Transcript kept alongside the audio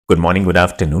Good morning, good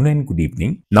afternoon, and good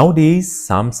evening. Nowadays,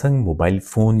 Samsung mobile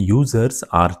phone users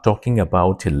are talking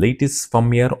about the latest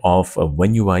firmware of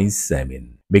OneUI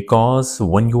 7 because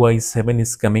OneUI 7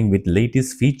 is coming with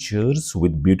latest features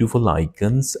with beautiful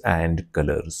icons and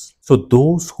colors. So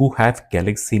those who have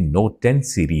Galaxy Note 10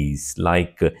 series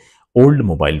like old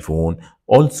mobile phone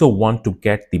also want to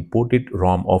get the ported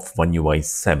ROM of OneUI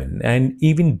 7, and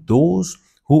even those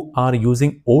who are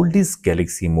using oldest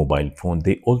Galaxy mobile phone,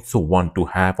 they also want to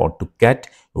have or to get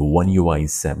OneUI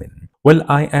 7. Well,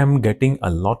 I am getting a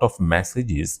lot of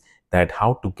messages that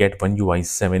how to get OneUI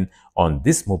 7 on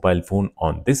this mobile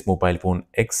phone,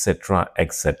 etc,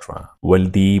 etc. Well,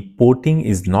 the porting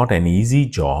is not an easy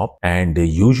job, and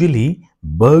usually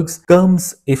bugs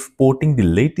comes if porting the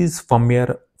latest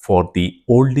firmware for the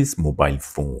oldest mobile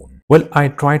phone. Well, I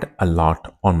tried a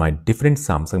lot on my different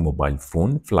Samsung mobile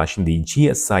phone flashing the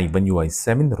GSI OneUI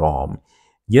 7 ROM.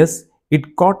 Yes,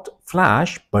 it got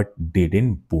flash but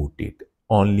didn't boot it.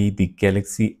 Only the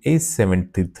Galaxy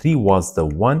S23 was the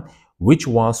one which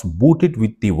was booted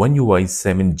with the OneUI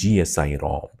 7 GSI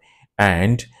ROM,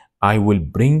 and I will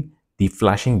bring the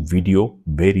flashing video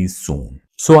very soon.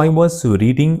 So I was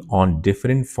reading on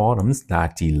different forums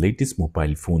that the latest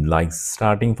mobile phone, like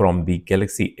starting from the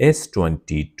Galaxy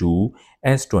S22,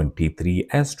 S23,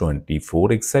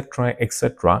 S24, etc,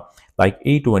 etc, like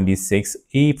A26,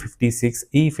 A56,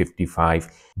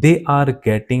 A55, they are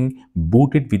getting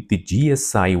booted with the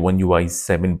GSI OneUI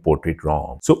 7 portrait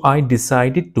ROM. So I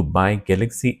decided to buy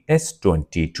Galaxy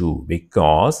S22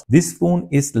 because this phone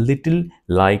is little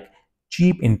like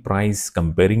cheap in price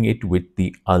comparing it with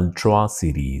the Ultra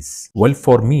series. Well,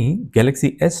 for me,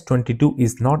 Galaxy S22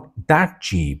 is not that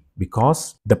cheap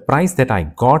because the price that I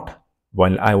got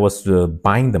while I was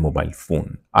buying the mobile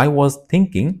phone, I was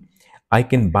thinking I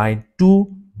can buy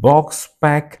two box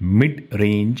pack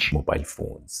mid-range mobile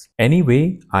phones.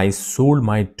 Anyway, I sold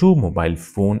my two mobile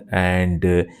phone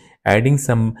and adding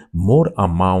some more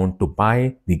amount to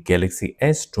buy the Galaxy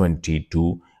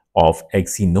S22 of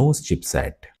Exynos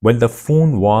chipset. Well, the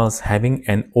phone was having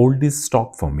an oldest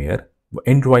stock firmware,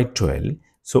 Android 12,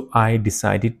 so I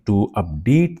decided to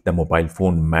update the mobile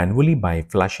phone manually by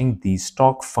flashing the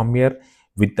stock firmware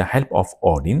with the help of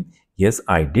Odin. Yes,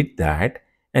 I did that,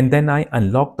 and then I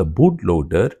unlocked the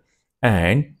bootloader,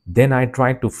 and then I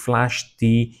tried to flash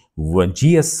the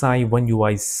GSI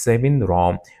OneUI 7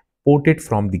 ROM ported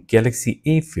from the Galaxy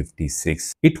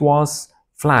A56. It was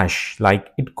flash,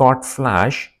 like it got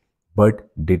flash but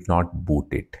did not boot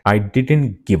it. I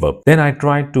didn't give up. Then I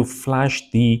tried to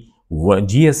flash the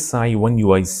GSI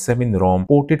OneUI 7 ROM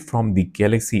ported from the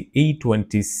Galaxy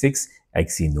A26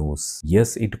 Exynos.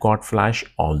 Yes, it got flash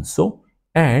also,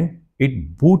 and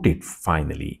it booted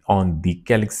finally on the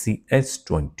Galaxy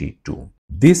S22.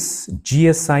 This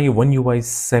GSI OneUI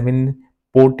 7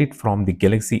 ported from the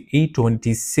Galaxy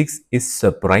A26 is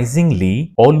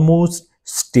surprisingly almost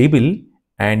stable,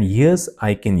 and yes,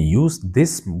 I can use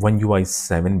this OneUI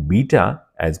 7 beta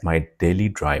as my daily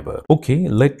driver. Okay,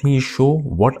 let me show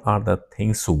what are the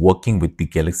things working with the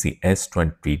Galaxy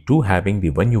S22 having the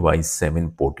OneUI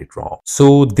 7 ported ROM.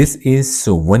 So this is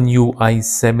OneUI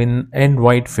 7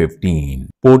 Android 15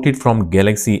 ported from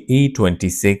Galaxy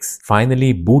A26,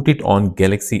 finally booted on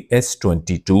Galaxy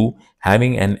S22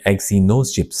 having an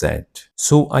Exynos chipset.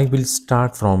 So I will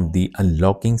start from the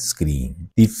unlocking screen.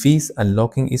 The face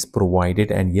unlocking is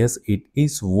provided, and yes, it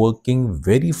is working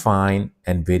very fine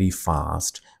and very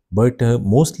fast. But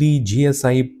mostly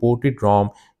GSI ported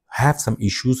ROM have some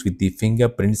issues with the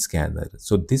fingerprint scanner.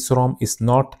 So this ROM is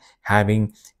not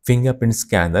having fingerprint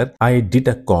scanner. I did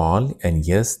a call, and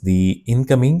yes, the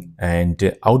incoming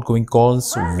and outgoing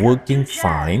calls working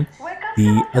fine.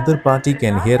 The other party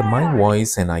can hear my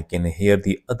voice and I can hear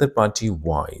the other party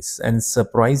voice. And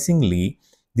surprisingly,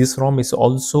 this ROM is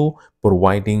also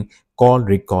providing call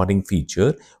recording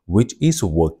feature, which is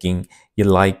working.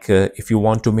 If you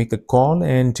want to make a call,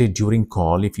 and during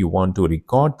call, if you want to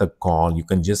record the call, you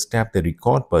can just tap the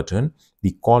record button.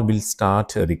 The call will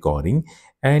start recording.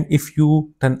 And if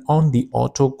you turn on the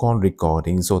auto call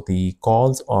recording, so the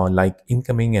calls are like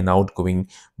incoming and outgoing,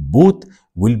 both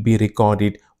will be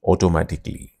recorded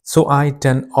automatically. So I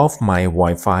turn off my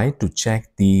Wi-Fi to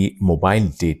check the mobile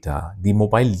data. The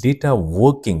mobile data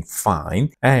working fine,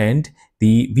 and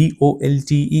the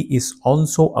VoLTE is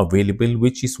also available,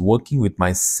 which is working with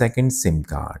my second SIM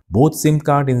card. Both SIM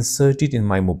card inserted in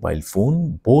my mobile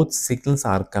phone, both signals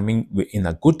are coming in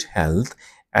a good health,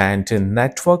 and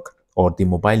network or the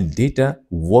mobile data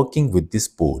working with this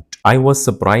port. I was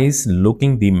surprised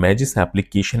looking the Magis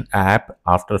application app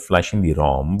after flashing the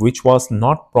ROM, which was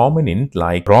not prominent,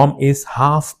 like ROM is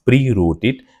half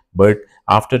pre-rooted, But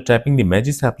after tapping the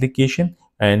Magis application,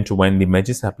 and when the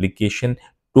Magis application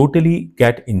totally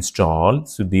get installed,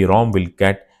 so the ROM will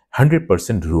get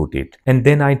 100% rooted. And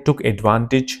then I took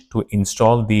advantage to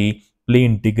install the Play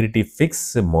Integrity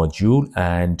Fix module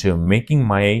and making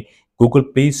my Google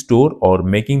Play Store or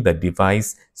making the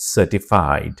device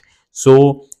certified.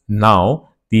 So now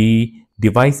the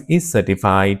device is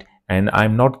certified and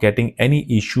I'm not getting any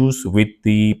issues with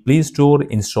the Play Store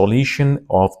installation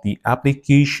of the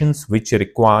applications which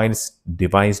requires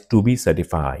device to be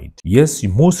certified. Yes,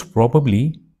 most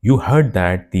probably you heard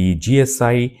that the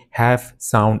GSI have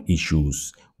sound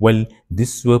issues. Well,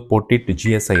 this ported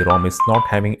GSI ROM is not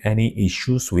having any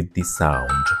issues with the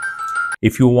sound.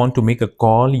 If you want to make a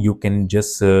call, you can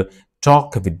just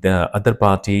talk with the other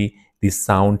party. The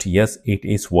sound, yes, it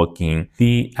is working.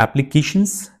 The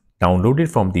applications downloaded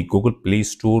from the Google Play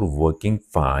Store working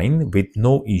fine with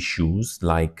no issues.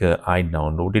 Like I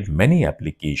downloaded many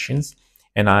applications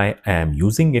and I am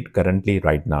using it currently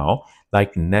right now,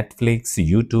 like Netflix,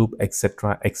 YouTube,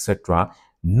 etc., etc.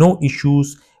 No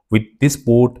issues with this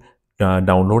port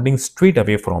downloading straight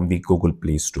away from the Google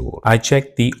Play Store. I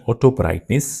checked the auto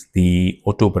brightness. The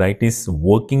auto brightness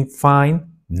working fine.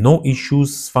 No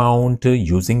issues found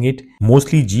using it.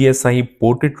 Mostly GSI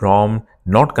ported ROM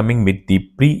not coming with the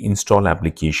pre-install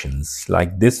applications.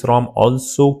 Like this ROM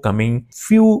also coming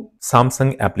few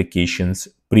Samsung applications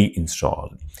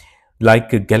pre-installed.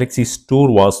 Like Galaxy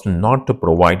Store was not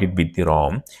provided with the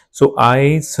ROM. So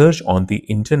I searched on the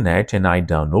internet and I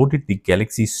downloaded the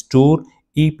Galaxy Store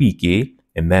APK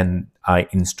and then I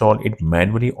installed it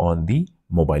manually on the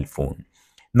mobile phone.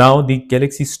 Now the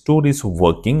Galaxy Store is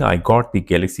working. I got the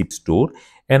Galaxy Store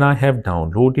and I have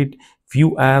downloaded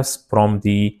few apps from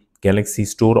the Galaxy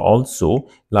Store also.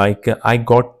 Like I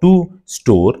got two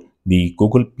store, the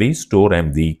Google Play Store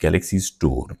and the Galaxy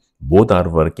Store. Both are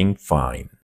working fine.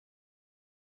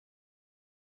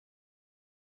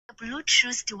 The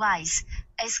Bluetooth device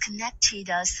is connected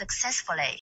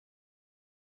successfully.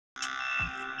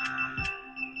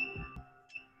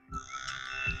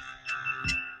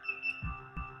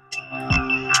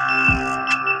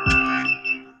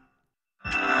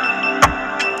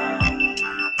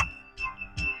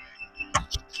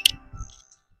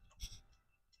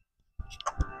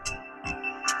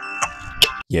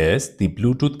 Yes, the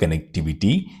Bluetooth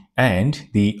connectivity and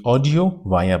the audio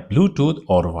via Bluetooth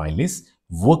or wireless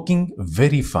working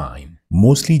very fine.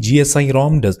 Mostly GSI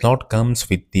ROM does not comes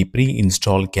with the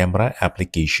pre-installed camera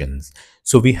applications.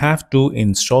 So we have to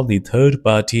install the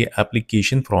third-party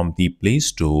application from the Play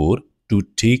Store to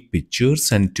take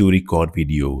pictures and to record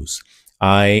videos.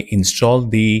 I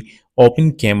installed the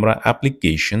Open Camera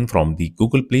application from the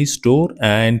Google Play Store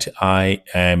and I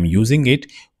am using it,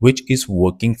 which is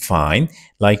working fine,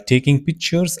 like taking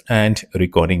pictures and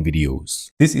recording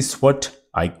videos. This is what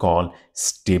I call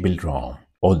stable ROM.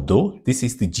 Although this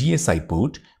is the GSI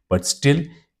port, but still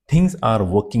things are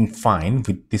working fine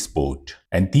with this port.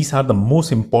 And these are the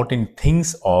most important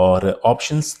things or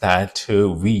options that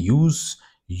we use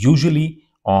usually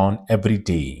on every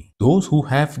day. Those who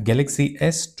have Galaxy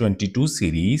S22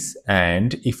 series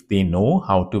and if they know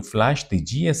how to flash the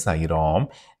GSI ROM,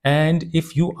 and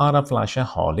if you are a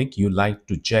flashaholic, you like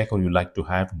to check or you like to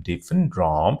have different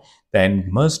ROM, then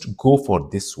must go for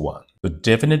this one. So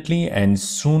definitely, and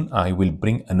soon I will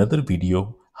bring another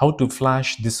video how to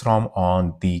flash this ROM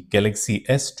on the Galaxy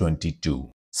S22.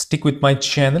 Stick with my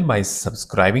channel by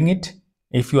subscribing it.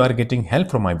 If you are getting help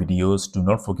from my videos, do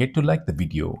not forget to like the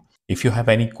video. If you have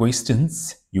any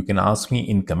questions, you can ask me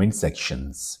in comment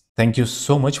sections. Thank you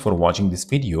so much for watching this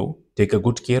video. Take a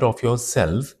good care of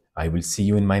yourself. I will see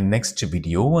you in my next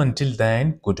video. Until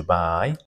then, goodbye.